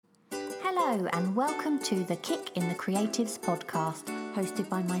Hello and welcome to the Kick in the Creatives podcast, hosted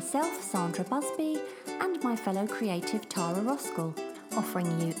by myself, Sandra Busby, and my fellow creative Tara Roskell,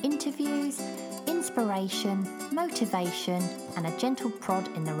 offering you interviews, inspiration, motivation, and a gentle prod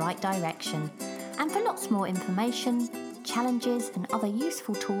in the right direction. And for lots more information, challenges, and other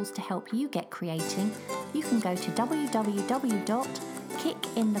useful tools to help you get creating, you can go to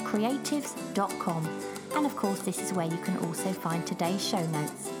www.kickinthecreatives.com. And of course, this is where you can also find today's show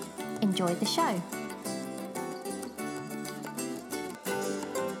notes. Enjoy the show.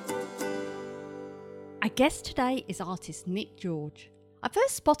 Our guest today is artist Nick George. I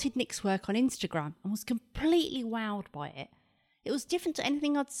first spotted Nick's work on Instagram and was completely wowed by it. It was different to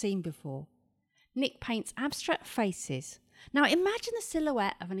anything I'd seen before. Nick paints abstract faces. Now imagine the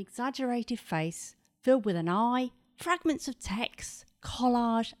silhouette of an exaggerated face filled with an eye, fragments of text,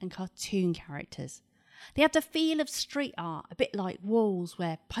 collage and cartoon characters. They have the feel of street art, a bit like walls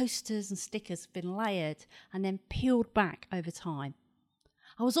where posters and stickers have been layered and then peeled back over time.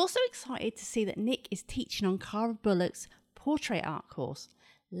 I was also excited to see that Nick is teaching on Cara Bullock's portrait art course,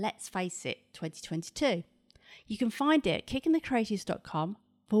 Let's Face It 2022. You can find it at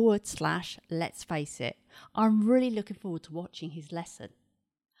kickinthecreatives.com/Let's Face It. I'm really looking forward to watching his lesson.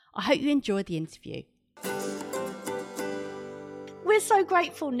 I hope you enjoyed the interview. We're so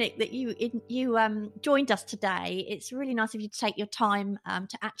grateful, Nick, that you joined us today. It's really nice of you to take your time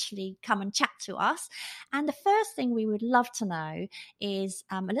to actually come and chat to us. And the first thing we would love to know is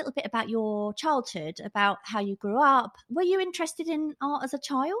a little bit about your childhood, about how you grew up. Were you interested in art as a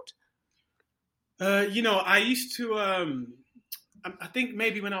child? I used to, I think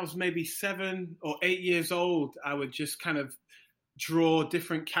maybe when I was maybe 7 or 8 years old, I would just kind of draw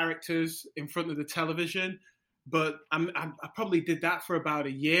different characters in front of the television. But I probably did that for about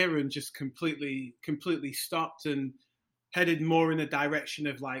a year and just completely stopped and headed more in the direction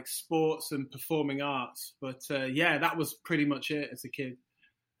of like sports and performing arts. But that was pretty much it as a kid.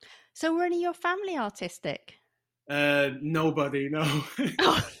 So were any of your family artistic? Nobody, no.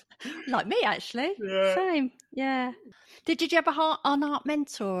 Oh, like me, actually. Yeah. Same, yeah. Did you have an art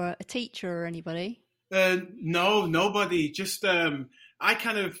mentor, a teacher or anybody? No, nobody. Just I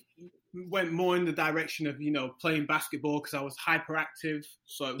kind of went more in the direction of, playing basketball because I was hyperactive.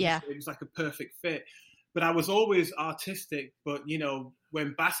 So it was like a perfect fit. But I was always artistic. But,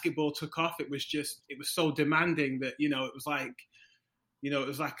 when basketball took off, it was so demanding that, it was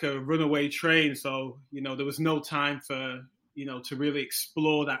like a runaway train. So, there was no time for, to really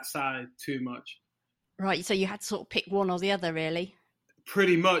explore that side too much. Right. So you had to sort of pick one or the other, really?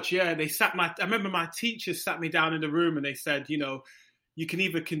 Pretty much, yeah. I remember my teachers sat me down in the room and they said, you can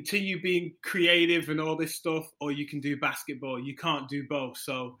either continue being creative and all this stuff, or you can do basketball. You can't do both.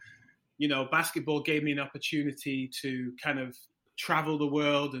 So, basketball gave me an opportunity to kind of travel the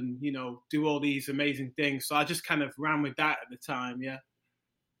world and, do all these amazing things. So I just kind of ran with that at the time, yeah.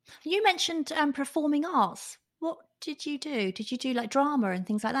 You mentioned performing arts. What did you do? Did you do like drama and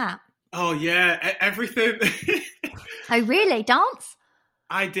things like that? Oh, yeah, everything. Oh, really? Dance?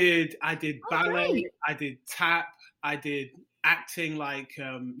 I did ballet, great. I did tap, I did acting, like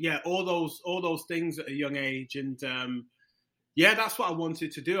all those things at a young age. And that's what I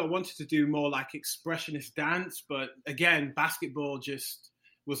wanted to do. I wanted to do more like expressionist dance, but again, basketball just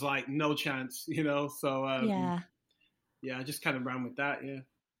was like no chance, so I just kind of ran with that.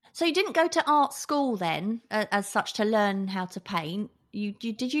 So you didn't go to art school then as such to learn how to paint.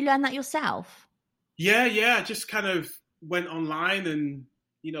 Did you learn that yourself? I just kind of went online and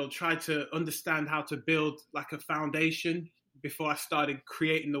tried to understand how to build like a foundation before I started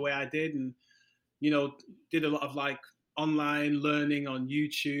creating the way I did, and did a lot of like online learning on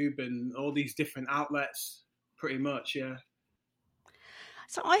YouTube and all these different outlets, pretty much.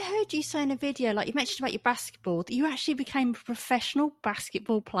 So I heard you say in a video, like you mentioned about your basketball, that you actually became a professional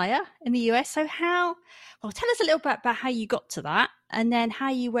basketball player in the US. So tell us a little bit about how you got to that, and then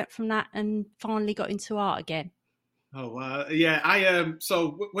how you went from that and finally got into art again. Oh, wow.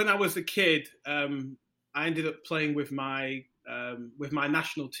 So when I was a kid, I ended up playing with my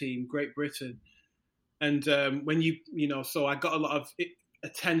national team, Great Britain. And so I got a lot of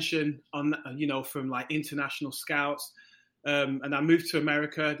attention on, from like international scouts. And I moved to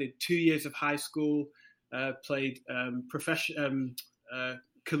America, did 2 years of high school, played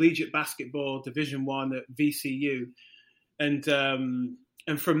collegiate basketball, Division I at VCU. And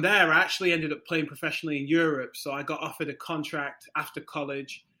from there, I actually ended up playing professionally in Europe. So I got offered a contract after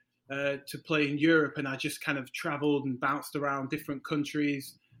college to play in Europe, and I just kind of traveled and bounced around different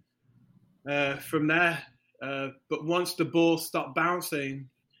countries from there. But once the ball stopped bouncing,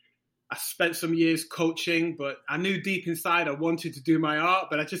 I spent some years coaching, but I knew deep inside I wanted to do my art,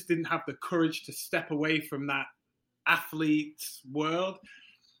 but I just didn't have the courage to step away from that athlete's world.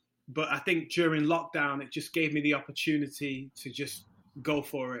 But I think during lockdown, it just gave me the opportunity to just go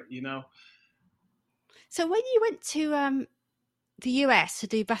for it, you know. So when you went to the US to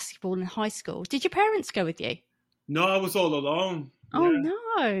do basketball in high school, did your parents go with you? No, I was all alone. Oh,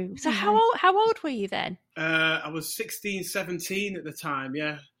 no. So how old were you then? I was 16, 17 at the time,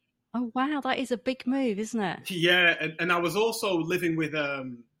 yeah. Oh, wow. That is a big move, isn't it? Yeah. And I was also living with,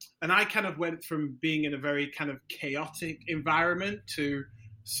 and I kind of went from being in a very kind of chaotic environment to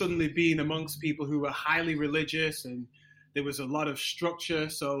suddenly being amongst people who were highly religious, and there was a lot of structure.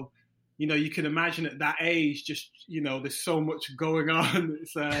 So, you know, you can imagine at that age, just, you know, there's so much going on.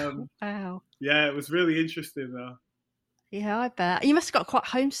 It's, wow. Yeah, it was really interesting though. Yeah, I bet. You must have got quite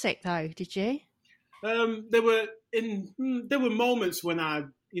homesick though, did you? There were moments when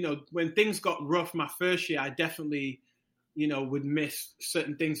when things got rough my first year, I definitely, you know, would miss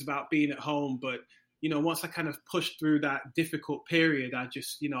certain things about being at home. But, you know, once I kind of pushed through that difficult period, I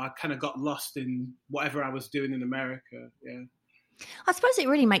just, you know, I kind of got lost in whatever I was doing in America. Yeah. I suppose it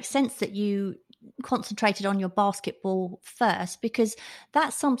really makes sense that you concentrated on your basketball first, because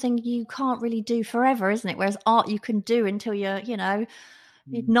that's something you can't really do forever, isn't it? Whereas art you can do until you're, you know,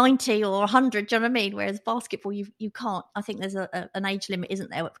 90 or 100, do you know what I mean? Whereas basketball, you can't. I think there's an age limit, isn't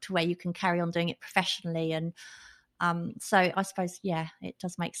there, to where you can carry on doing it professionally. And so I suppose, yeah, it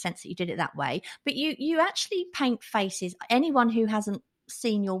does make sense that you did it that way. But you actually paint faces. Anyone who hasn't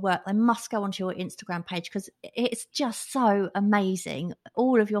seen your work, they must go onto your Instagram page, because it's just so amazing.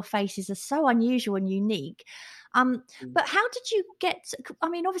 All of your faces are so unusual and unique. But how did you get, I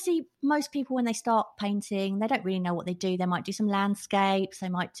mean, obviously most people when they start painting, they don't really know what they do. They might do some landscapes, they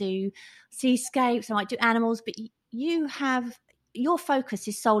might do seascapes, they might do animals, but you have, your focus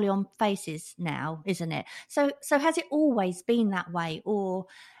is solely on faces now, isn't it? So has it always been that way, or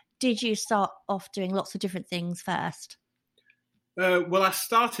did you start off doing lots of different things first? Well, I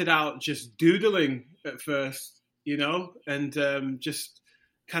started out just doodling at first, you know, and just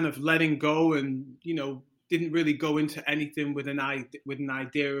kind of letting go, and, you know, didn't really go into anything with an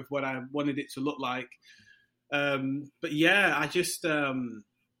idea of what I wanted it to look like. But yeah, I just,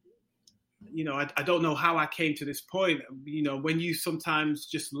 you know, I don't know how I came to this point. You know, when you sometimes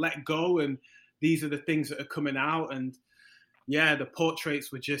just let go, and these are the things that are coming out, and yeah, the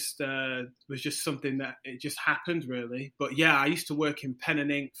portraits were just something that it just happened really. But yeah, I used to work in pen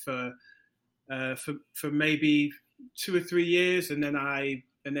and ink for maybe 2 or 3 years, and then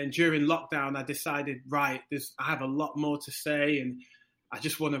during lockdown, I decided, right, I have a lot more to say, and I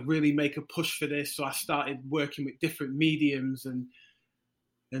just want to really make a push for this. So I started working with different mediums, and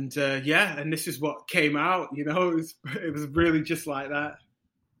this is what came out. You know, it was really just like that.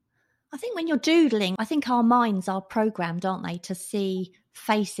 I think when you're doodling, I think our minds are programmed, aren't they, to see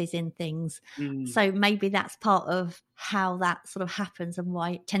faces in things. So maybe that's part of how that sort of happens, and why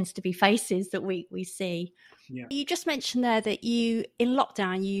it tends to be faces that we see. Yeah. You just mentioned there that in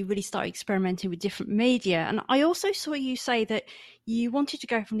lockdown, you really started experimenting with different media. And I also saw you say that you wanted to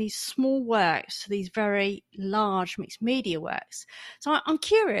go from these small works to these very large mixed media works. So I'm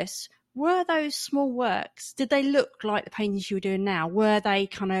curious, were those small works, did they look like the paintings you were doing now? Were they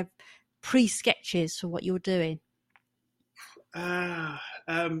kind of pre-sketches for what you were doing? I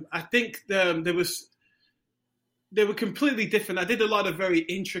think they were completely different. I did a lot of very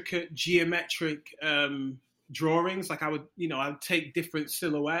intricate geometric drawings. Like I would take different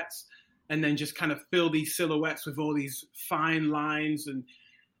silhouettes and then just kind of fill these silhouettes with all these fine lines. And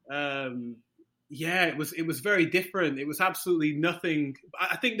it was very different. It was absolutely nothing.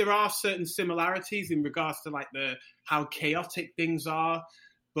 I think there are certain similarities in regards to like how chaotic things are.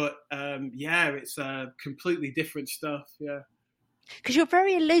 But it's completely different stuff. Yeah. Because you're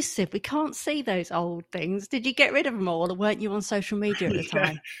very elusive. We can't see those old things. Did you get rid of them all, or weren't you on social media at the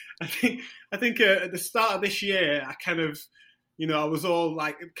time? I think at the start of this year, I kind of, you know, I was all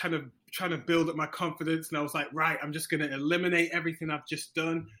like kind of trying to build up my confidence, and I was like, right, I'm just going to eliminate everything I've just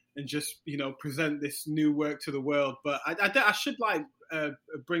done and just, you know, present this new work to the world. But I should like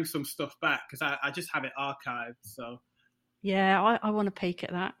bring some stuff back, because I just have it archived. So. Yeah, I want to peek at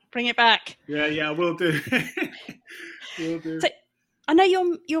that. Bring it back. Yeah, we'll do. We'll do. So, I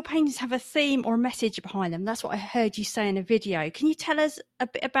know your paintings have a theme or a message behind them. That's what I heard you say in a video. Can you tell us a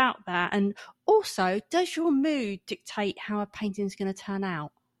bit about that? And also, does your mood dictate how a painting is going to turn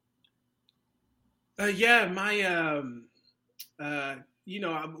out? Whenever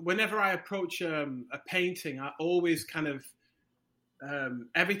I approach a painting, I always kind of,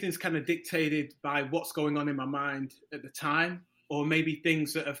 everything's kind of dictated by what's going on in my mind at the time. or maybe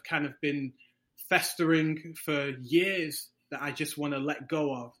things that have kind of been festering for years that I just want to let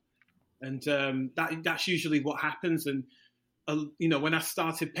go of. And that's usually what happens. And, when I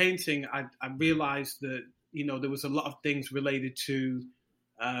started painting, I realized that, there was a lot of things related to,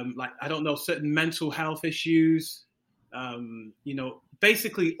 certain mental health issues,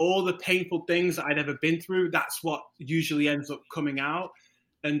 basically all the painful things that I'd ever been through. That's what usually ends up coming out.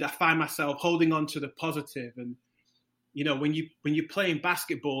 And I find myself holding on to the positive. And, when you're playing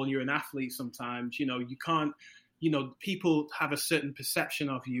basketball and you're an athlete, sometimes, you can't, people have a certain perception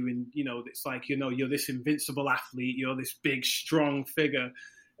of you, and, it's like, you're this invincible athlete, you're this big, strong figure.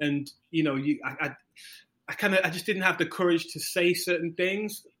 And, I just didn't have the courage to say certain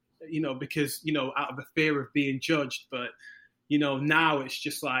things, because, out of a fear of being judged. But, now it's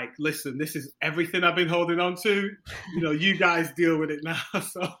just like, listen, this is everything I've been holding on to. You guys deal with it now.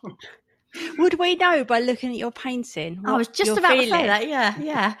 So. Would we know by looking at your painting? I was just about to say that.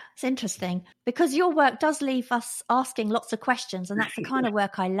 Yeah. It's interesting because your work does leave us asking lots of questions, and that's the kind of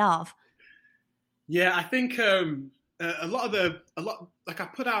work I love. Yeah, I think I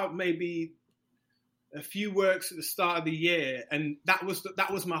put out maybe a few works at the start of the year, and that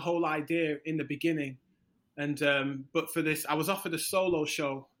was my whole idea in the beginning. And but for this, I was offered a solo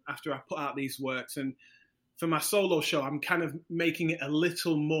show after I put out these works, and for my solo show, I'm kind of making it a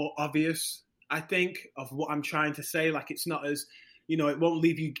little more obvious, I think, of what I'm trying to say. Like, it's not as, it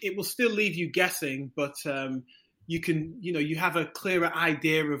will still leave you guessing, but you can, you have a clearer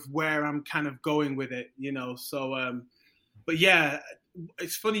idea of where I'm kind of going with it, So, but yeah,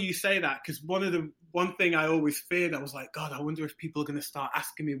 it's funny you say that, because one thing I always feared, I was like, God, I wonder if people are going to start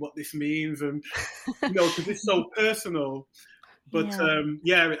asking me what this means, and because it's so personal. But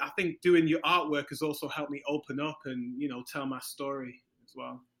I think doing your artwork has also helped me open up and tell my story as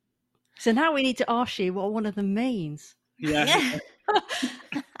well. So now we need to ask you what one of them means. Yeah.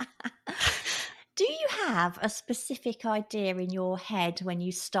 Do you have a specific idea in your head when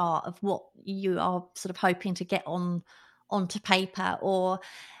you start of what you are sort of hoping to get onto paper, or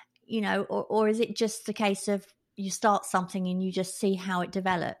or is it just the case of you start something and you just see how it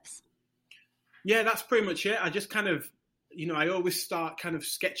develops? Yeah, that's pretty much it. I just kind of, I always start kind of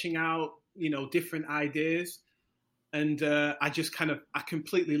sketching out, different ideas, and I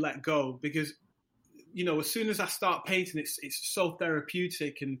completely let go, because, as soon as I start painting, it's so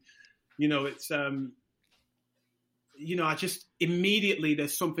therapeutic, and, it's, I just immediately,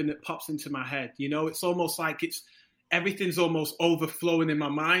 there's something that pops into my head, it's almost like everything's almost overflowing in my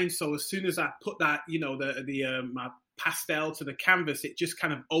mind. So as soon as I put that, my pastel to the canvas, it just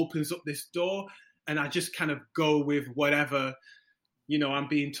kind of opens up this door, and I just kind of go with whatever, I'm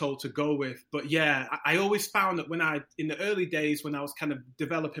being told to go with. But yeah, I always found that in the early days, when I was kind of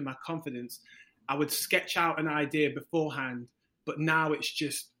developing my confidence, I would sketch out an idea beforehand, but now it's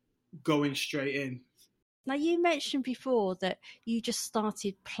just going straight in. Now, you mentioned before that you just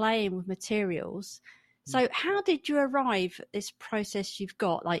started playing with materials. So how did you arrive at this process you've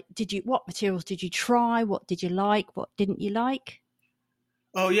got? Like, what materials did you try? What did you like? What didn't you like?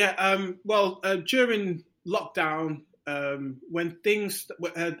 Oh, yeah. During lockdown, when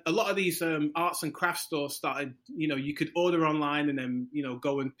a lot of these arts and crafts stores started, you could order online and then,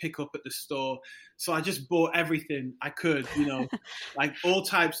 go and pick up at the store. So I just bought everything I could, like all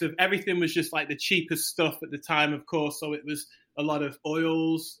types of everything was just like the cheapest stuff at the time, of course. So it was a lot of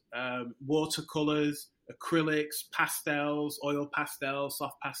oils, watercolors, acrylics, pastels, oil pastels,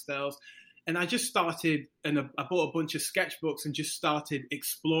 soft pastels. And I just started, and I bought a bunch of sketchbooks and just started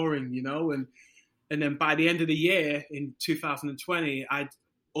exploring, and then by the end of the year in 2020,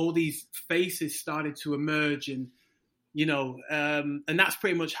 all these faces started to emerge, and, and that's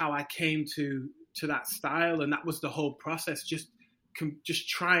pretty much how I came to that style. And that was the whole process, just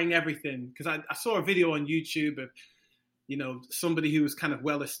trying everything. Because I saw a video on YouTube of, somebody who was kind of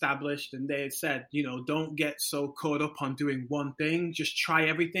well established, and they had said, don't get so caught up on doing one thing, just try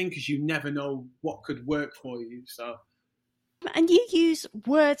everything, because you never know what could work for you. So. And you use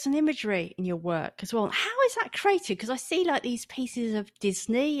words and imagery in your work as well. How is that created? Because I see like these pieces of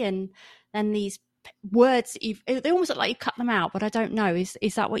Disney and these words, they almost look like you cut them out, but I don't know.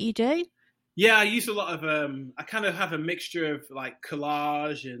 Is that what you do? Yeah, I use a lot of, I kind of have a mixture of like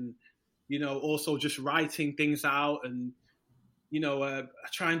collage and, also just writing things out, and, I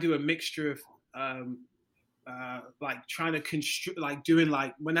try and do a mixture of, like trying to construct, like doing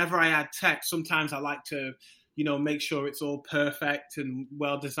like, whenever I add text, sometimes I like to, make sure it's all perfect and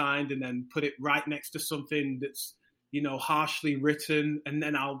well designed, and then put it right next to something that's, harshly written, and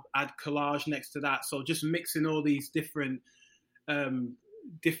then I'll add collage next to that. So just mixing all these different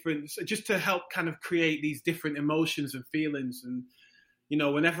different, just to help kind of create these different emotions and feelings. And, you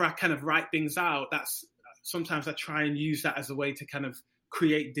know, whenever I kind of write things out, sometimes I try and use that as a way to kind of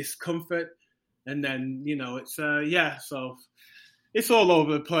create discomfort. And then, you know, it's, so it's all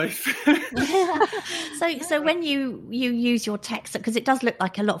over the place. So when you use your text, because it does look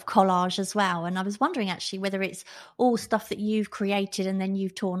like a lot of collage as well, and I was wondering actually whether it's all stuff that you've created and then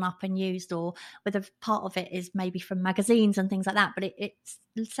you've torn up and used, or whether part of it is maybe from magazines and things like that. But it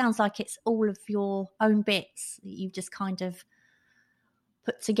sounds like it's all of your own bits that you've just kind of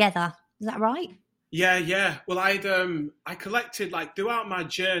put together. Is that right? Yeah. Well, I collected, like, throughout my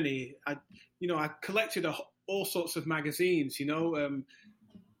journey, I collected all sorts of magazines,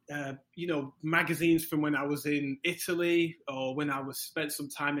 magazines from when I was in Italy or when I spent some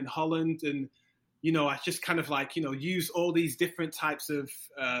time in Holland. And, you know, I just kind of like, you know, use all these different types of,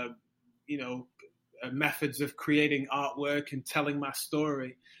 methods of creating artwork and telling my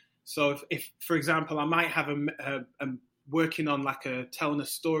story. So if for example, I might have I'm working on telling a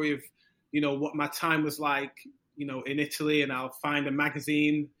story of, you know, what my time was like, you know, in Italy, and I'll find a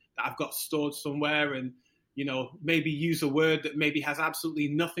magazine that I've got stored somewhere and, you know, maybe use a word that maybe has absolutely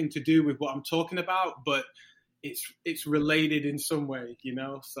nothing to do with what I'm talking about, but it's related in some way, you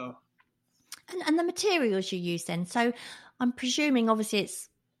know. So, and the materials you use then. So, I'm presuming obviously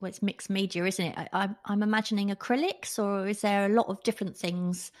it's mixed media, isn't it? I'm imagining acrylics, or is there a lot of different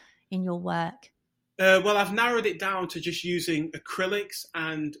things in your work? Well, I've narrowed it down to just using acrylics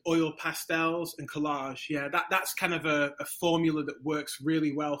and oil pastels and collage. Yeah, that's kind of a formula that works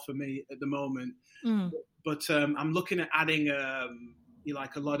really well for me at the moment. But I'm looking at adding a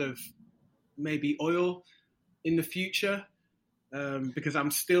lot of maybe oil in the future, because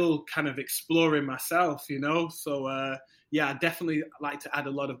I'm still kind of exploring myself, you know. So I definitely like to add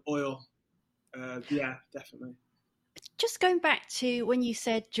a lot of oil. Yeah, definitely. Just going back to when you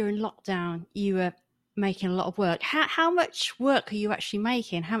said during lockdown you were making a lot of work. How much work are you actually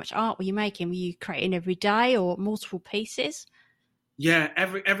making? How much art were you making? Were you creating every day or multiple pieces? Yeah,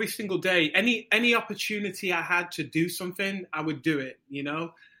 every single day. Any opportunity I had to do something, I would do it, you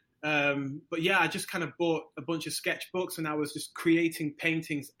know. But yeah, I just kind of bought a bunch of sketchbooks and I was just creating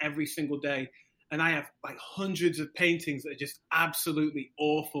paintings every single day. And I have like hundreds of paintings that are just absolutely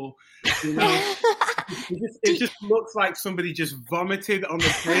awful, you know. It just looks like somebody just vomited on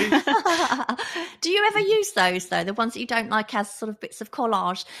the page. Do you ever use those, though, the ones that you don't like as sort of bits of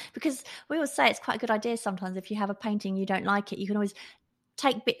collage? Because we always say it's quite a good idea sometimes if you have a painting you don't like it, you can always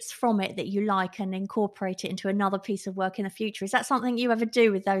take bits from it that you like and incorporate it into another piece of work in the future. Is that something you ever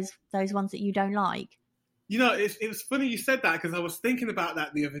do with those ones that you don't like? You know, it was funny you said that, because I was thinking about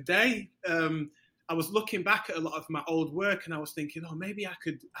that the other day. I was looking back at a lot of my old work and I was thinking, oh, maybe I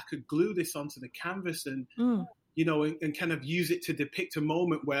could glue this onto the canvas and, you know, and kind of use it to depict a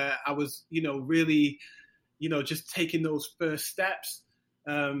moment where I was, you know, really, you know, just taking those first steps.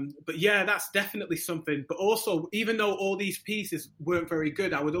 But yeah, that's definitely something. But also, even though all these pieces weren't very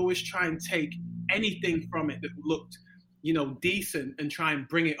good, I would always try and take anything from it that looked, you know, decent and try and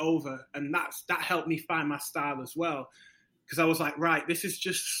bring it over. And that helped me find my style as well. Because I was like, right, this is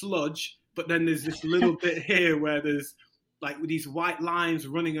just sludge. But then there's this little bit here where there's like these white lines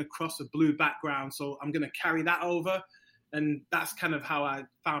running across a blue background. So I'm going to carry that over. And that's kind of how I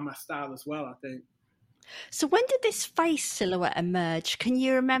found my style as well, I think. So when did this face silhouette emerge? Can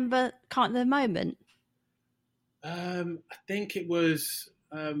you remember kind of the moment? I think it was,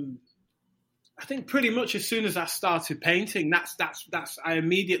 I think pretty much as soon as I started painting, that's I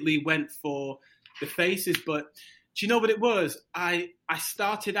immediately went for the faces. But do you know what it was? I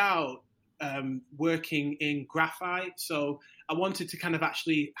started out working in graphite. So I wanted to kind of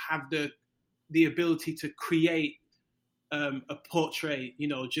actually have the ability to create a portrait, you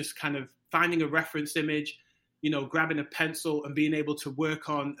know, just kind of finding a reference image, you know, grabbing a pencil and being able to work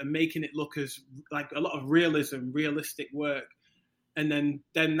on and making it look as like a lot of realistic work. And then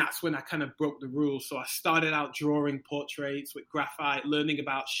that's when I kind of broke the rules. So I started out drawing portraits with graphite, learning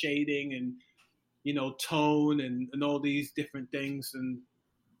about shading and, you know, tone and all these different things. And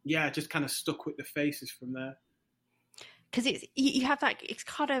yeah, just kind of stuck with the faces from there. Because you have that, it's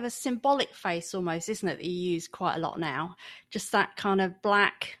kind of a symbolic face almost, isn't it, that you use quite a lot now? Just that kind of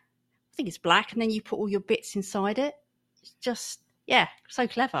black, I think it's black, and then you put all your bits inside it. It's just, yeah, so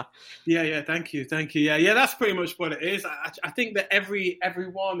clever. Yeah, thank you. Yeah, that's pretty much what it is. I think that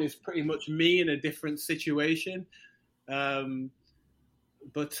everyone is pretty much me in a different situation. But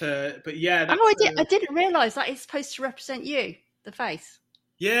yeah. I didn't realise that it's supposed to represent you, the face.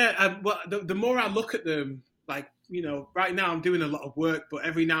 Yeah, well, the more I look at them, like, you know, right now I'm doing a lot of work, but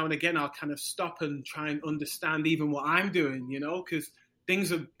every now and again I'll kind of stop and try and understand even what I'm doing, you know, because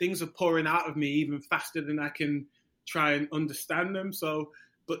things are pouring out of me even faster than I can try and understand them. So,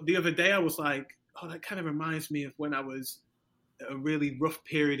 but the other day I was like, oh, that kind of reminds me of when I was a really rough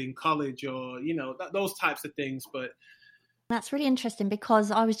period in college, or, you know, those types of things. But that's really interesting,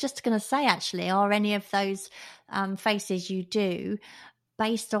 because I was just going to say, actually, are any of those faces you do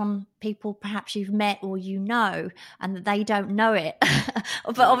based on people perhaps you've met or you know, and that they don't know it?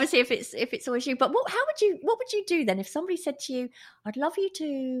 But obviously, if it's always you. But what would you do then if somebody said to you, I'd love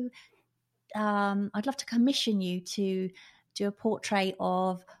to commission you to do a portrait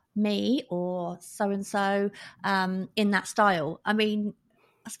of me or so and so in that style? I mean,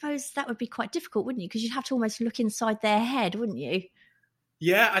 I suppose that would be quite difficult, wouldn't you? Because you'd have to almost look inside their head, wouldn't you?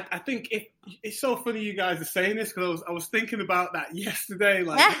 Yeah, I think it's so funny you guys are saying this, because I was thinking about that yesterday.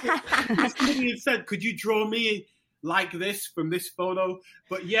 Like, somebody had said, could you draw me like this from this photo?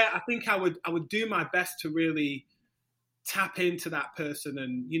 But yeah, I think I would do my best to really tap into that person,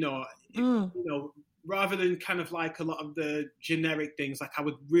 and, you know, rather than kind of like a lot of the generic things, like I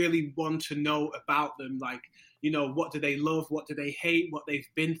would really want to know about them, like, you know, what do they love, what do they hate, what they've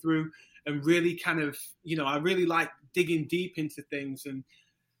been through, and really kind of, you know, I really like digging deep into things.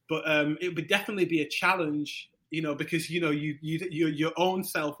 But it would definitely be a challenge, you know, because, you know, your own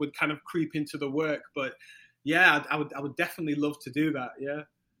self would kind of creep into the work. But yeah, I would definitely love to do that. Yeah.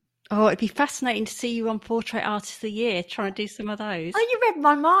 Oh, it'd be fascinating to see you on Portrait Artist of the Year, trying to do some of those. Oh, you read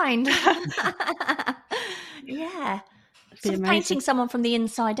my mind. Yeah. Sort of painting someone from the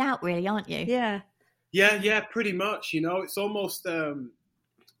inside out, really, aren't you? Yeah. Yeah, pretty much. You know, it's almost,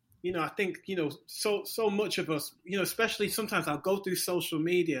 you know, I think, you know, so much of us, you know, especially sometimes I'll go through social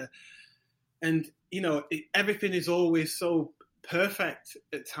media and, you know, everything is always so perfect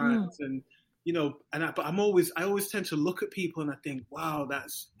at times. And, you know, but I always tend to look at people and I think, wow,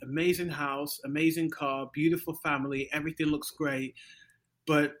 that's amazing house, amazing car, beautiful family, everything looks great.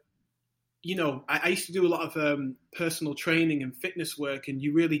 But, you know, I used to do a lot of personal training and fitness work, and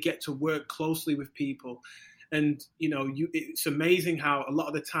you really get to work closely with people. And, you know, it's amazing how a lot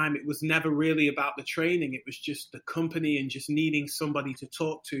of the time it was never really about the training. It was just the company and just needing somebody to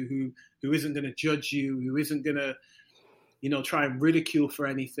talk to who isn't going to judge you, who isn't going to, you know, try and ridicule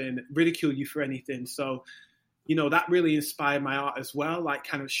you for anything. So, you know, that really inspired my art as well, like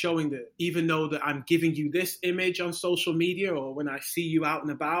kind of showing that even though that I'm giving you this image on social media or when I see you out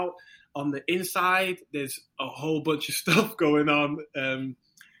and about, on the inside, there's a whole bunch of stuff going on.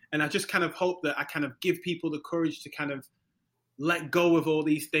 And I just kind of hope that I kind of give people the courage to kind of let go of all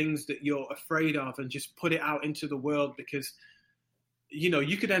these things that you're afraid of and just put it out into the world, because, you know,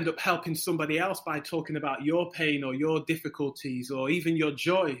 you could end up helping somebody else by talking about your pain or your difficulties or even your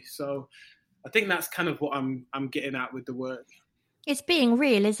joy. So I think that's kind of what I'm getting at with the work. It's being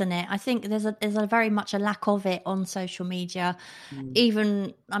real, isn't it? I think there's a very much a lack of it on social media.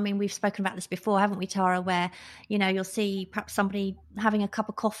 Even, I mean, we've spoken about this before, haven't we, Tara, where, you know, you'll see perhaps somebody having a cup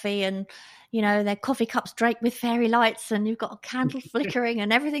of coffee and, you know, their coffee cup's draped with fairy lights and you've got a candle flickering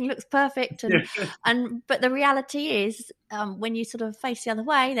and everything looks perfect. But the reality is, when you sort of face the other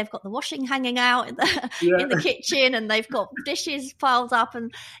way, they've got the washing hanging out in the kitchen, and they've got dishes piled up,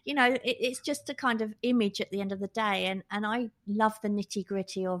 and, you know, it's just a kind of image at the end of the day. And I love the nitty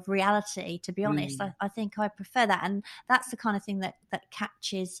gritty of reality, to be honest. I think I prefer that. And that's the kind of thing that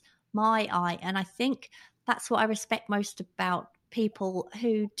catches my eye. And I think that's what I respect most about people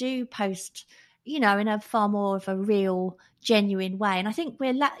who do post, you know, in a far more of a real, genuine way. And I think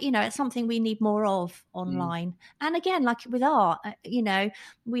it's something we need more of online. And again, like with art, you know,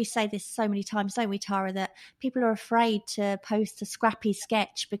 we say this so many times, don't we, Tara, that people are afraid to post a scrappy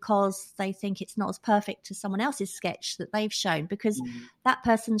sketch because they think it's not as perfect as someone else's sketch that they've shown, because that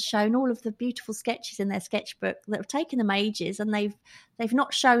person's shown all of the beautiful sketches in their sketchbook that have taken them ages, and they've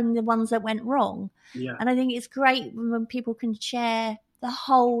not shown the ones that went wrong. And I think it's great when people can share the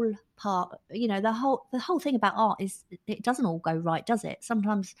whole part. You know, the whole thing about art is it doesn't all go right, does it?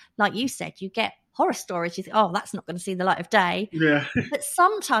 Sometimes, like you said, you get horror stories, you think, oh, that's not going to see the light of day. But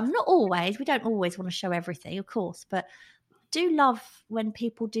sometimes, not always, we don't always want to show everything, of course, but do love when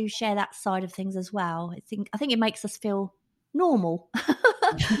people do share that side of things as well. I think it makes us feel normal.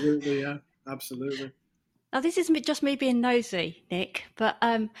 Absolutely. Now, this is just me being nosy, Nick, but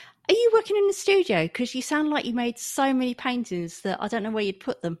are you working in the studio? Because you sound like you made so many paintings that I don't know where you'd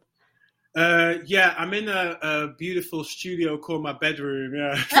put them. Yeah, I'm in a beautiful studio called my bedroom,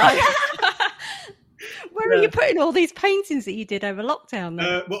 Where are you putting all these paintings that you did over lockdown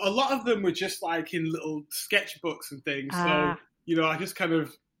then? Well, a lot of them were just like in little sketchbooks and things. So, you know,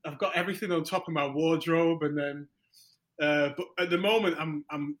 I've got everything on top of my wardrobe, and then but at the moment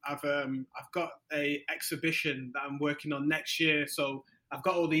I've got a exhibition that I'm working on next year. So I've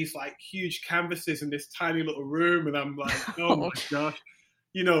got all these like huge canvases in this tiny little room, and I'm like, oh my gosh,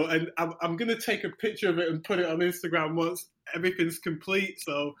 you know, and I'm going to take a picture of it and put it on Instagram once everything's complete,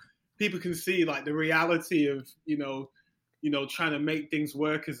 so people can see like the reality of, you know, trying to make things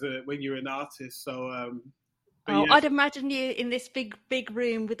work when you're an artist. So, yeah. I'd imagine you in this big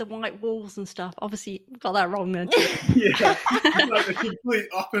room with the white walls and stuff. Obviously, you got that wrong then. Yeah, it's like the complete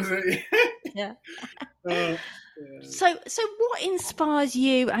opposite. Yeah. Yeah. So what inspires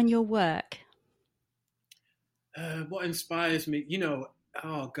you and your work? What inspires me, you know,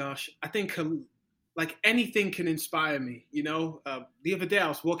 oh gosh, I think like anything can inspire me. You know, the other day I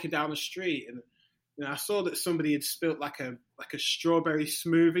was walking down the street and, you know, I saw that somebody had spilt like a strawberry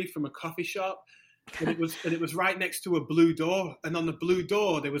smoothie from a coffee shop, and it was right next to a blue door, and on the blue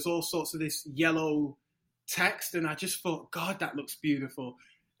door there was all sorts of this yellow text, and I just thought, God, that looks beautiful.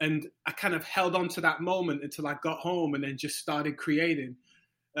 And I kind of held on to that moment until I got home, and then just started creating.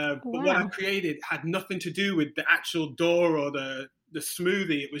 But what I created had nothing to do with the actual door or the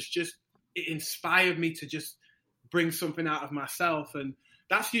smoothie. It was just, it inspired me to just bring something out of myself. And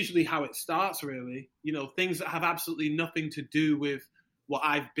that's usually how it starts, really. You know, things that have absolutely nothing to do with what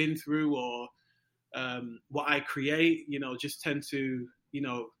I've been through or what I create, you know, just tend to, you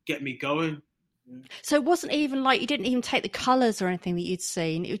know, get me going. So it wasn't even like you didn't even take the colours or anything that you'd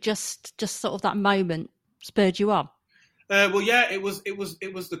seen. It was just sort of that moment spurred you on. Well, yeah, it was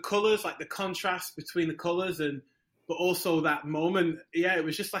the colours, like the contrast between the colours, but also that moment. Yeah, it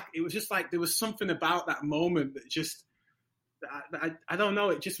was just like there was something about that moment that just, I don't know,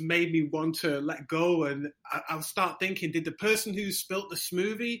 it just made me want to let go. And I'll start thinking, did the person who spilt the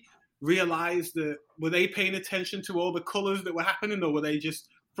smoothie realize that, were they paying attention to all the colours that were happening, or were they just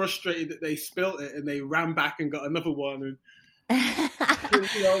frustrated that they spilt it and they ran back and got another one? And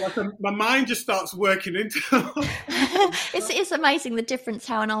you know, like my mind just starts working into it's amazing the difference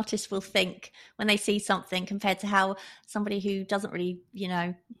how an artist will think when they see something compared to how somebody who doesn't really, you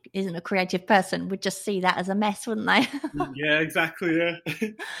know, isn't a creative person would just see that as a mess, wouldn't they? Yeah, exactly. Yeah.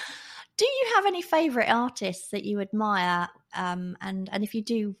 Do you have any favorite artists that you admire, and if you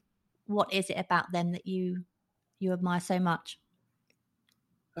do, what is it about them that you admire so much?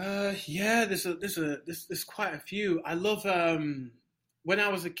 Yeah, there's quite a few. I love, when I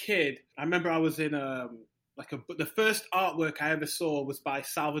was a kid, I remember I was in the first artwork I ever saw was by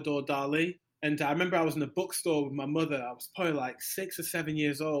Salvador Dali. And I remember I was in a bookstore with my mother. I was probably like 6 or 7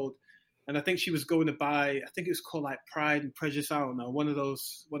 years old. And I think she was going to buy, I think it was called like Pride and Prejudice, I don't know, one of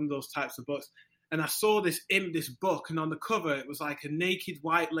those types of books. And I saw this book, and on the cover, it was like a naked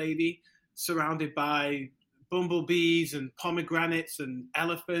white lady surrounded by bumblebees and pomegranates and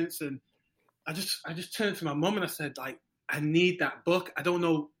elephants. And I just turned to my mum and I said, like, I need that book. I don't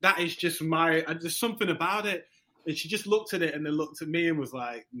know. That is just there's something about it. And she just looked at it and then looked at me and was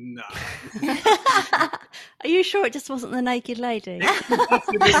like, no. Are you sure it just wasn't the naked lady? Yeah.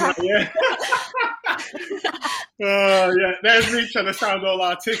 Yeah. There's me trying to sound all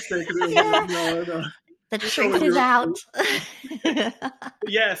artistic. No. The truth is out.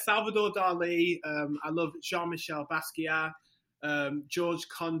 Yeah, Salvador Dali. I love Jean-Michel Basquiat, George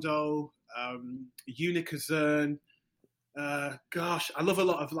Condo, Una Kazan. Gosh, I love a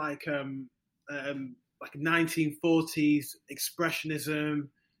lot of like 1940s expressionism.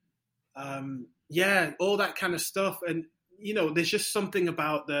 Yeah, all that kind of stuff. And you know, there's just something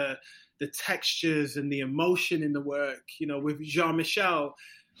about the textures and the emotion in the work. You know, with Jean-Michel,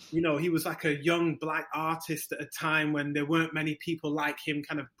 you know, he was like a young black artist at a time when there weren't many people like him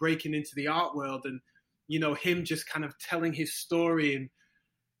kind of breaking into the art world. And, you know, him just kind of telling his story and,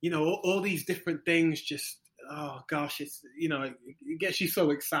 you know, all these different things just, oh gosh, it's, you know, it gets you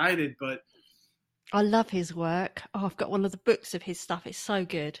so excited. But I love his work. Oh, I've got one of the books of his stuff. It's so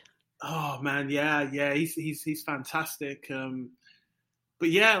good. Oh man, yeah, he's fantastic. But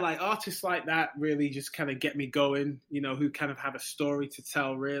yeah, like artists like that really just kind of get me going, you know, who kind of have a story to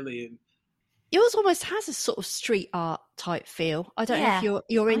tell, really. And yours almost has a sort of street art type feel. I don't know if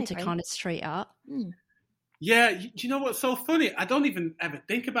you're into kind of street art. Mm. Yeah, do you know what's so funny? I don't even ever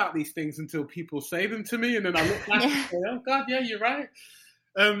think about these things until people say them to me, and then I look back and say, "Oh God, yeah, you're right."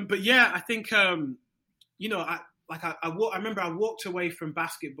 But yeah, I think you know, I remember I walked away from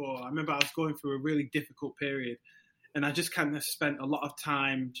basketball. I remember I was going through a really difficult period. And I just kind of spent a lot of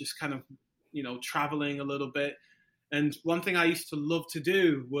time just kind of, you know, traveling a little bit. And one thing I used to love to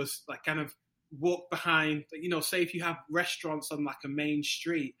do was like kind of walk behind, you know, say if you have restaurants on like a main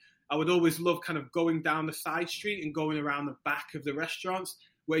street, I would always love kind of going down the side street and going around the back of the restaurants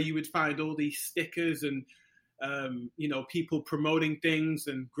where you would find all these stickers and, you know, people promoting things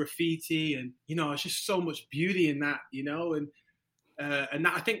and graffiti. And, you know, it's just so much beauty in that, you know, and And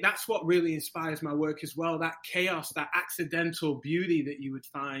I think that's what really inspires my work as well, that chaos, that accidental beauty that you would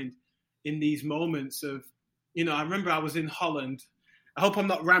find in these moments of, I remember I was in Holland. I hope I'm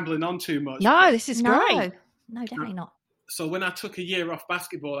not rambling on too much. No, this is great. No, definitely not. So when I took a year off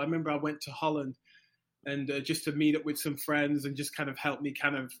basketball, I remember I went to Holland and just to meet up with some friends and just kind of help me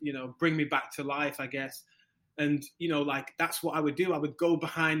kind of, bring me back to life, I guess. And, that's what I would do. I would go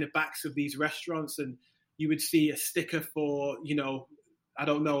behind the backs of these restaurants and you would see a sticker for, I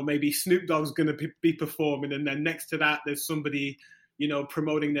don't know, maybe Snoop Dogg's going to be performing. And then next to that, there's somebody,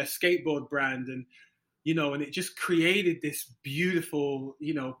 promoting their skateboard brand. And, and it just created this beautiful,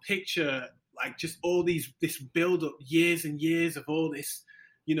 picture, like just this build up years and years of all this,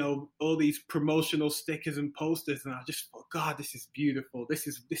 all these promotional stickers and posters. And I just thought, God, this is beautiful. This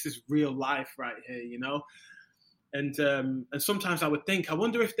is real life right here, And sometimes I would think, I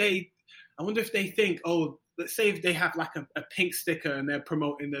wonder if they think, oh, let's say if they have like a pink sticker and they're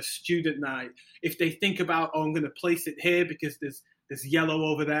promoting their student night, if they think about, oh, I'm going to place it here because there's yellow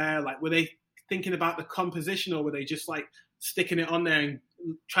over there, like were they thinking about the composition, or were they just like sticking it on there and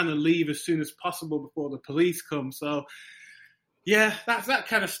trying to leave as soon as possible before the police come? So yeah, that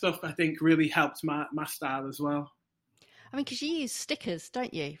kind of stuff I think really helped my style as well. I mean, because you use stickers,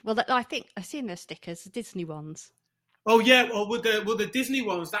 don't you? Well, I think I've seen those stickers, the Disney ones. Oh yeah, well with the Disney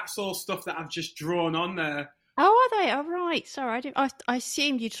ones, that's all stuff that I've just drawn on there. Oh, are they? Oh, right. Sorry, I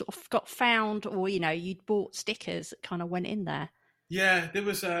assumed you'd sort of got found, or you'd bought stickers that kind of went in there. Yeah, there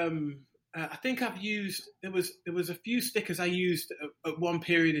was. I think I've used. There was a few stickers I used at one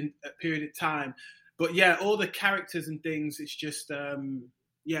period of time, but yeah, all the characters and things. It's just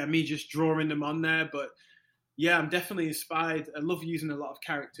me just drawing them on there. But yeah, I'm definitely inspired. I love using a lot of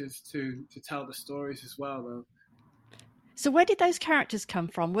characters to tell the stories as well, though. So where did those characters come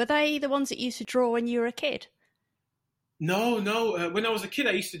from? Were they the ones that you used to draw when you were a kid? No. When I was a kid,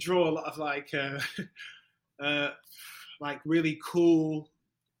 I used to draw a lot of like really cool,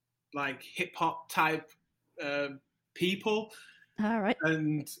 like hip hop type people. All right.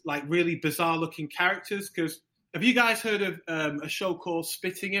 And like really bizarre looking characters. Because have you guys heard of a show called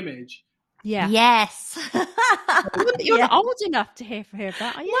Spitting Image? Yeah. Yes. You're not old enough to hear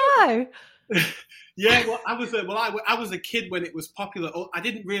that, are you? No. Yeah, well, I was a kid when it was popular. I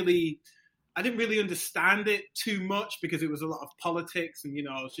didn't really understand it too much because it was a lot of politics, and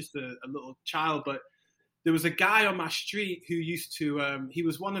I was just a little child. But there was a guy on my street who used to. He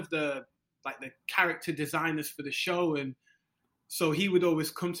was one of the character designers for the show, and so he would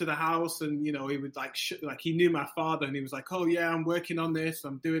always come to the house, and he would he knew my father, and he was like, "Oh yeah, I'm working on this,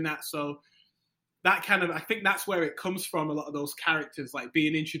 I'm doing that." So that kind of, I think that's where it comes from, a lot of those characters, like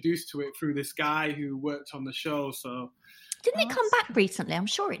being introduced to it through this guy who worked on the show. So didn't it come back recently? I'm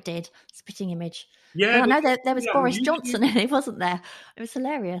sure it did. Spitting Image. Yeah. I know there was Boris Johnson in it, wasn't there? It was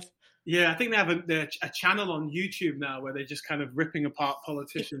hilarious. Yeah, I think they have a channel on YouTube now where they're just kind of ripping apart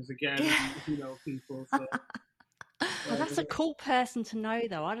politicians again, and, people. So. Well, that's a cool person to know,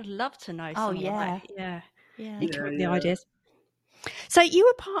 though. I'd love to know. Oh, yeah. Yeah. Yeah. The ideas. So you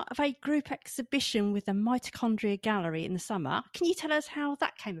were part of a group exhibition with the Mitochondria Gallery in the summer. Can you tell us how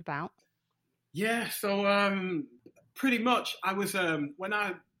that came about? Yeah, so pretty much I was when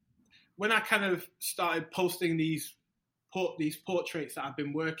I kind of started posting these portraits that I've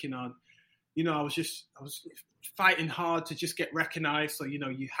been working on, I was fighting hard to just get recognized. So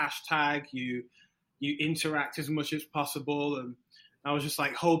you hashtag, you interact as much as possible, and I was just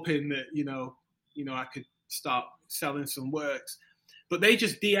like hoping that I could start selling some works. But they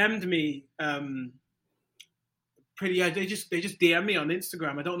just DM'd me. They just DM'd me on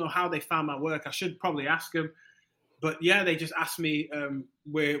Instagram. I don't know how they found my work. I should probably ask them. But yeah, they just asked me,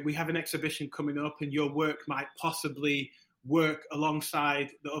 we have an exhibition coming up, and your work might possibly work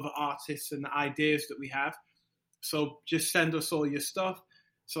alongside the other artists and the ideas that we have. So just send us all your stuff.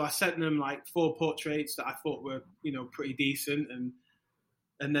 So I sent them like 4 portraits that I thought were, pretty decent,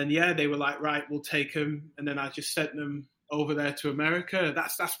 and then they were like, right, we'll take them. And then I just sent them over there to America.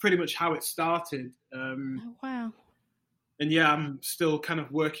 That's pretty much how it started. Oh, wow. And yeah, I'm still kind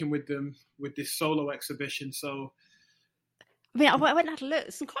of working with them with this solo exhibition. So, I mean, I went and had a look.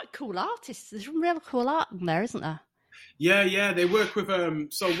 There's some quite cool artists. There's some real cool art in there, isn't there? Yeah. They work with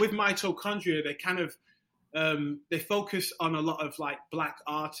so with Mitochondria, they kind of they focus on a lot of like Black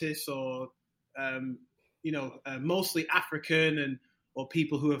artists or mostly African or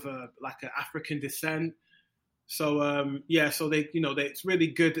people who have an African descent. So so they it's really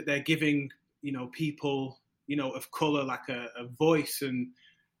good that they're giving people of color like a voice, and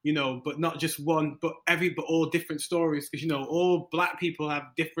but not just one, but all different stories, because all Black people have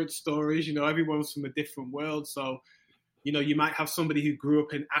different stories. Everyone's from a different world. So you know, you might have somebody who grew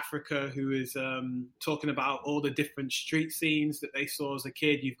up in Africa who is talking about all the different street scenes that they saw as a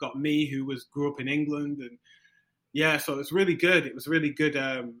kid. You've got me who grew up in England, and yeah, so it's really good. It was really good,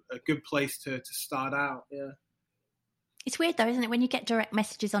 a good place to start out. Yeah. It's weird though, isn't it? When you get direct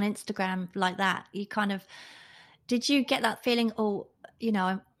messages on Instagram like that, you kind of, did you get that feeling, oh, you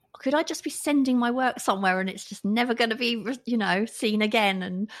know, could I just be sending my work somewhere and it's just never going to be, you know, seen again?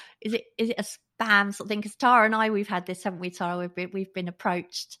 And is it a spam sort of thing? Because Tara and I, we've had this, haven't we, Tara? We've been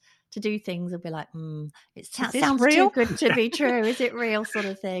approached to do things and be like, it sounds real? Too good to be true. Is it real, sort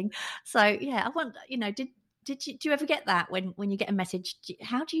of thing? So yeah, I want, you know, do you ever get that when you get a message?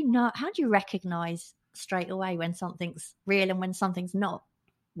 How do you recognize straight away when something's real and when something's not?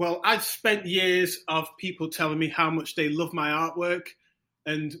 Well, I've spent years of people telling me how much they love my artwork,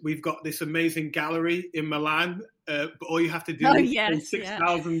 and we've got this amazing gallery in Milan, but all you have to do is pay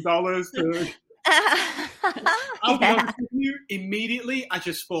 $6,000. I'll be honest with you, immediately I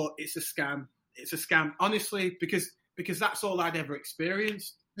just thought it's a scam. It's a scam, honestly, because that's all I'd ever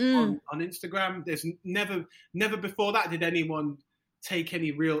experienced on Instagram. There's never before that did anyone take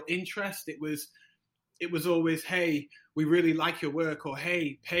any real interest. It was always, hey, we really like your work, or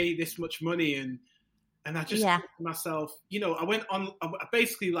hey, pay this much money. And I just thought to myself, you know, I went on,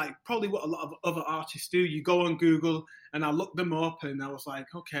 basically like probably what a lot of other artists do. You go on Google and I looked them up and I was like,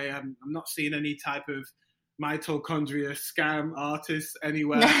 okay, I'm not seeing any type of mitochondria scam artists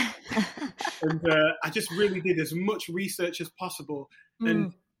anywhere. And I just really did as much research as possible.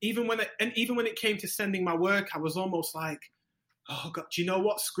 And even when it came to sending my work, I was almost like, oh God, do you know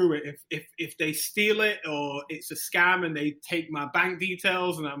what? Screw it. If they steal it or it's a scam and they take my bank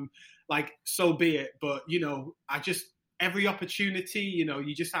details, and I'm like, so be it. But, you know, every opportunity, you know,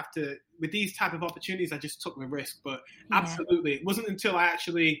 you just have to, with these type of opportunities, I just took the risk. But absolutely, it wasn't until I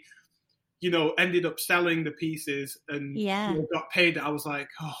actually, you know, ended up selling the pieces and you know, got paid that I was like,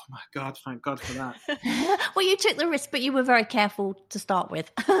 oh my God, thank God for that. Well, you took the risk, but you were very careful to start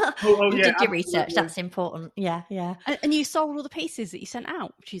with. You did your research. That's important. Yeah. And you sold all the pieces that you sent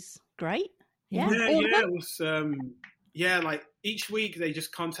out, which is great. Yeah. It was, like each week they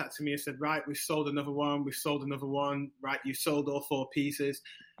just contacted me and said, right, we've sold another one. Right, you sold all 4 pieces.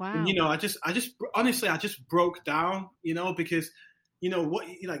 Wow. And, you know, I just honestly, I just broke down, you know, because, you know, what,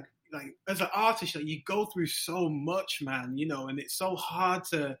 like as an artist, like, you go through so much, man, you know, and it's so hard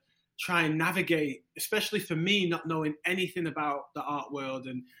to try and navigate, especially for me, not knowing anything about the art world.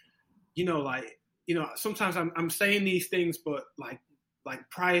 And, you know, like, you know, sometimes I'm saying these things, but like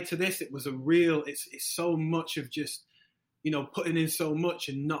prior to this, it was it's so much of just, you know, putting in so much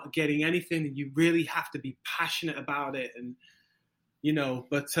and not getting anything. And you really have to be passionate about it. And, you know,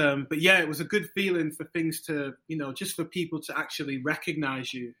 but yeah, it was a good feeling for things to, you know, just for people to actually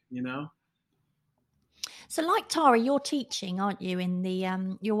recognize you, you know. So like Tara, you're teaching, aren't you, in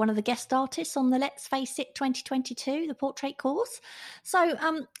the, you're one of the guest artists on the Let's Face It 2022, the portrait course. So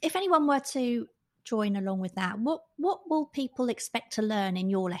if anyone were to join along with that, what will people expect to learn in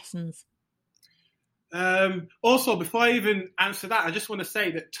your lessons? Also, before I even answer that, I just want to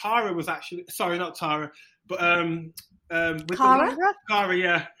say that Tara was actually, sorry, not Tara, but with Cara? Cara,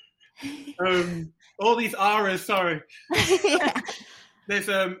 yeah. All these Aras, sorry. There's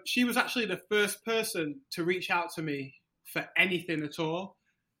she was actually the first person to reach out to me for anything at all.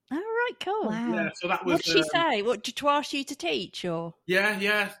 All right, cool. Wow. Yeah, so that was. What did she say? What to ask you to teach, or?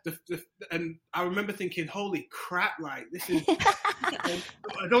 Yeah. And I remember thinking, "Holy crap! Like this is."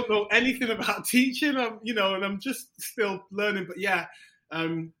 I don't know anything about teaching, you know, and I'm just still learning. But yeah,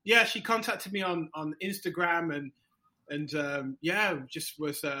 she contacted me on Instagram and just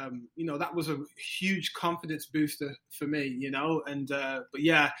was, you know, that was a huge confidence booster for me, you know, and, but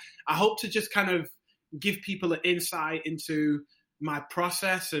yeah, I hope to just kind of give people an insight into my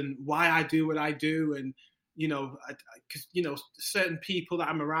process and why I do what I do. And, you know, because, you know, certain people that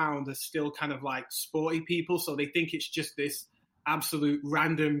I'm around are still kind of like sporty people. So they think it's just this absolute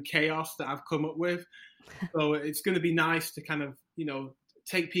random chaos that I've come up with. So it's going to be nice to kind of, you know,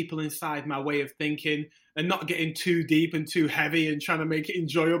 take people inside my way of thinking and not getting too deep and too heavy and trying to make it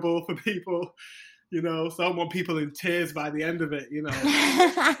enjoyable for people, you know. So I don't want people in tears by the end of it, you know.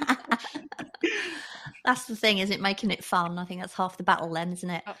 That's the thing, is it making it fun? I think that's half the battle then, isn't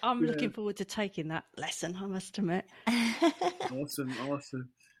it? I'm looking forward to taking that lesson, I must admit. Awesome.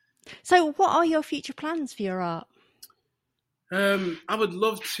 So what are your future plans for your art? I would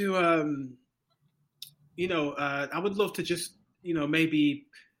love to, I would love to just, you know, maybe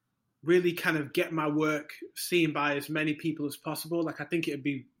really kind of get my work seen by as many people as possible. Like, I think it'd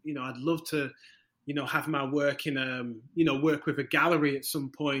be, you know, I'd love to, you know, have my work in, you know, work with a gallery at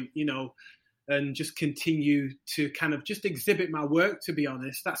some point, you know, and just continue to kind of just exhibit my work, to be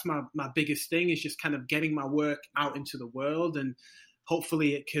honest. That's my biggest thing, is just kind of getting my work out into the world, and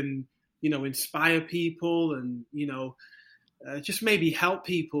hopefully it can, inspire people and, just maybe help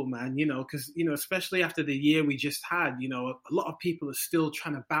people, man, because, especially after the year we just had, a lot of people are still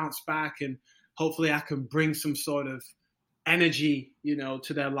trying to bounce back, and hopefully I can bring some sort of energy,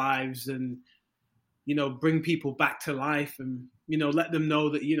 to their lives, and, bring people back to life, and, let them know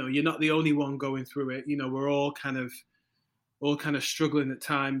that, you're not the only one going through it. We're all kind of struggling at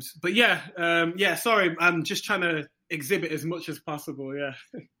times. But sorry, I'm just trying to exhibit as much as possible. Yeah.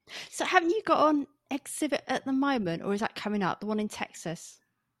 So haven't you got on exhibit at the moment, or is that coming up, the one in Texas?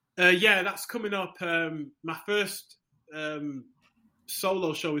 That's coming up. My first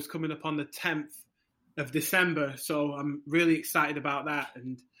solo show is coming up on the 10th of December, so I'm really excited about that.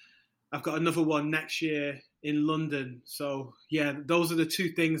 And I've got another one next year in London. So yeah, those are the two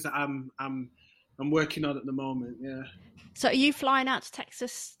things that I'm working on at the moment. Yeah. So are you flying out to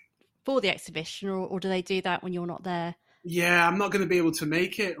Texas for the exhibition, or do they do that when you're not there? Yeah, I'm not going to be able to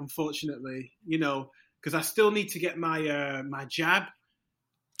make it, unfortunately, because I still need to get my my jab.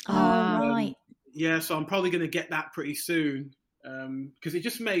 Oh, right. Yeah, so I'm probably going to get that pretty soon. Because it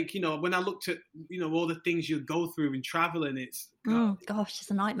just make, when I looked at, all the things you go through in traveling, it's... gosh, it's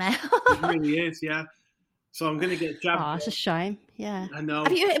a nightmare. It really is, yeah. So I'm going to get jabbed. Oh, it's a shame, yeah. I know.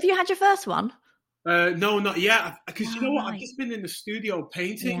 Have you had your first one? No, not yet. Because you know what? I've just been in the studio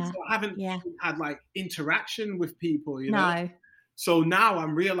painting, so I haven't had, interaction with people, No. So now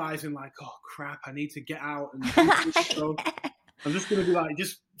I'm realizing, oh, crap, I need to get out. And so I'm just going to be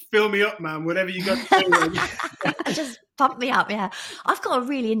just fill me up, man, whatever you got to do. Just pump me up, yeah. I've got a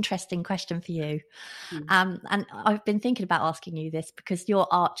really interesting question for you. And I've been thinking about asking you this because your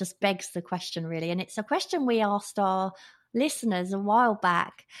art just begs the question, really. And it's a question we asked our listeners a while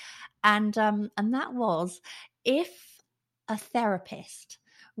back. And that was, if a therapist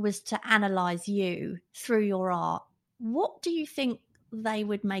was to analyse you through your art, what do you think they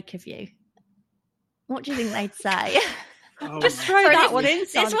would make of you? What do you think they'd say? Just throw that one in,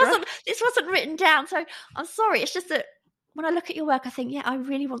 Sandra. This wasn't written down, so I'm sorry. It's just that when I look at your work, I think, I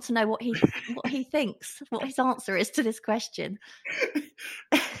really want to know what he thinks, what his answer is to this question.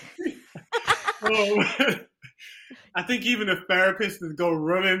 I think even a therapist would go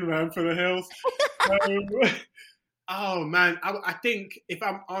running, man, for the hills. Oh man, I think if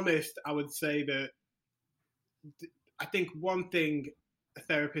I'm honest, I would say that I think one thing a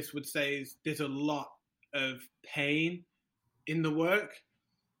therapist would say is there's a lot of pain in the work,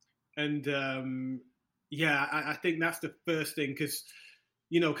 and I think that's the first thing, because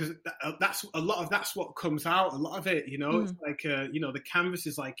that's a lot of that's what comes out, a lot of it, it's like the canvas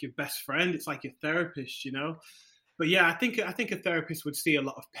is like your best friend, it's like your therapist, but yeah, I think a therapist would see a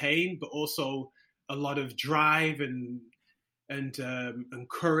lot of pain, but also a lot of drive and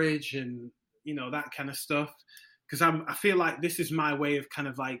courage, and that kind of stuff. Because I feel like this is my way of kind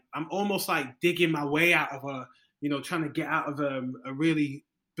of I'm almost digging my way out of trying to get out of a really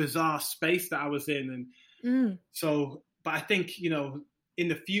bizarre space that I was in. And so, but I think, in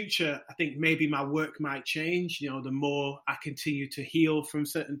the future, I think maybe my work might change, the more I continue to heal from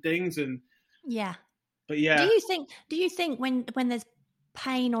certain things. And yeah. But yeah. Do you think when there's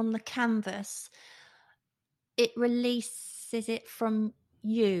pain on the canvas, it releases it from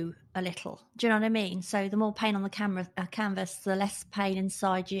you a little? Do you know what I mean? So the more pain on the canvas, the less pain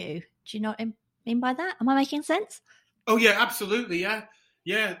inside you. Do you know what I mean by that? Am I making sense? Oh yeah, absolutely.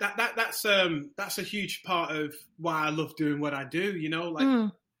 Yeah. That's a huge part of why I love doing what I do.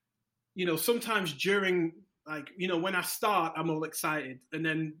 Sometimes during when I start, I'm all excited, and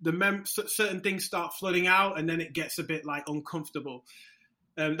then certain things start flooding out, and then it gets a bit uncomfortable.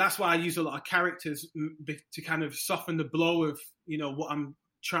 That's why I use a lot of characters to kind of soften the blow of what I'm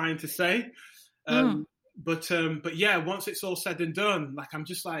trying to say. But yeah, once it's all said and done, I'm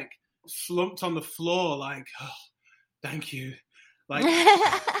just slumped on the floor, oh, thank you. Go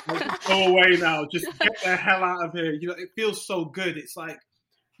away now. Just get the hell out of here. It feels so good. It's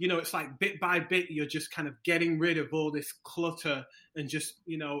it's bit by bit, you're just kind of getting rid of all this clutter, and just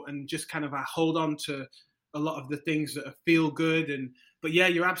kind of I hold on to a lot of the things that feel good. But yeah,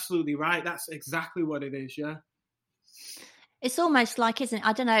 you're absolutely right. That's exactly what it is. Yeah. It's almost isn't it?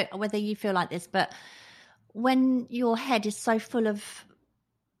 I don't know whether you feel like this, but when your head is so full of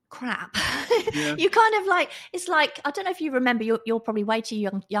crap, you kind of it's I don't know if you remember, you're probably way too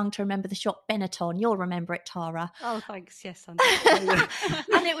young to remember the shot Benetton. You'll remember it, Tara. Oh, thanks. Yes, and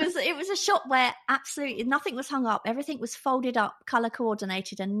it was a shot where absolutely nothing was hung up, everything was folded up, color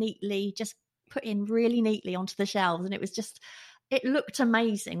coordinated, and neatly just put in really neatly onto the shelves, and it was just it looked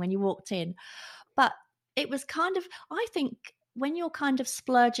amazing when you walked in, but it was kind of, I think when you're kind of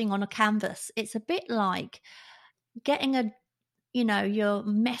splurging on a canvas, it's a bit like getting your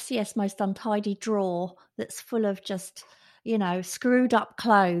messiest, most untidy drawer that's full of just, screwed up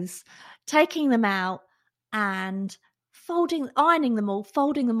clothes, taking them out and ironing them all,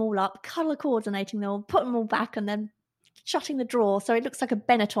 folding them all up, color coordinating them all, putting them all back, and then shutting the drawer so it looks like a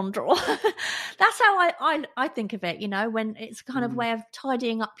Benetton drawer. That's how I think of it, when it's kind of way of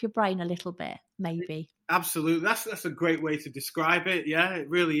tidying up your brain a little bit, maybe. Absolutely. That's a great way to describe it. Yeah, it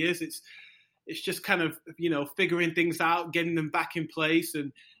really is. It's just kind of, figuring things out, getting them back in place,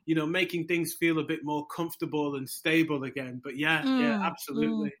 and, making things feel a bit more comfortable and stable again. But yeah,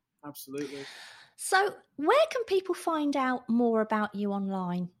 absolutely. Absolutely. So where can people find out more about you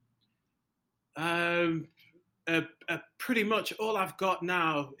online? Pretty much all I've got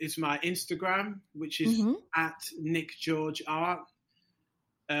now is my Instagram, which is at Nick George Art.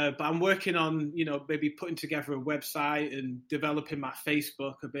 But I'm working on, maybe putting together a website and developing my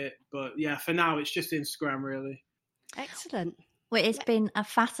Facebook a bit. But yeah, for now, it's just Instagram, really. Excellent. Well, it's been a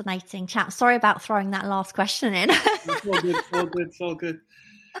fascinating chat. Sorry about throwing that last question in. It's all good.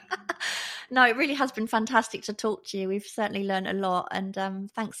 No, it really has been fantastic to talk to you. We've certainly learned a lot.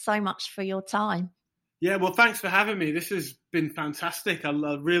 And thanks so much for your time. Yeah, well, thanks for having me. This has been fantastic. I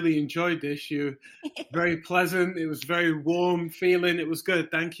really enjoyed this. You're very pleasant. It was very warm feeling. It was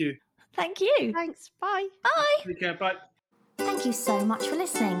good. Thank you. Thank you. Thanks. Bye. Bye. Take care. Bye. Thank you so much for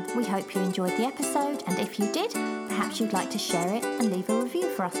listening. We hope you enjoyed the episode, and if you did, perhaps you'd like to share it and leave a review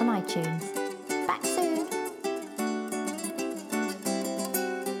for us on iTunes.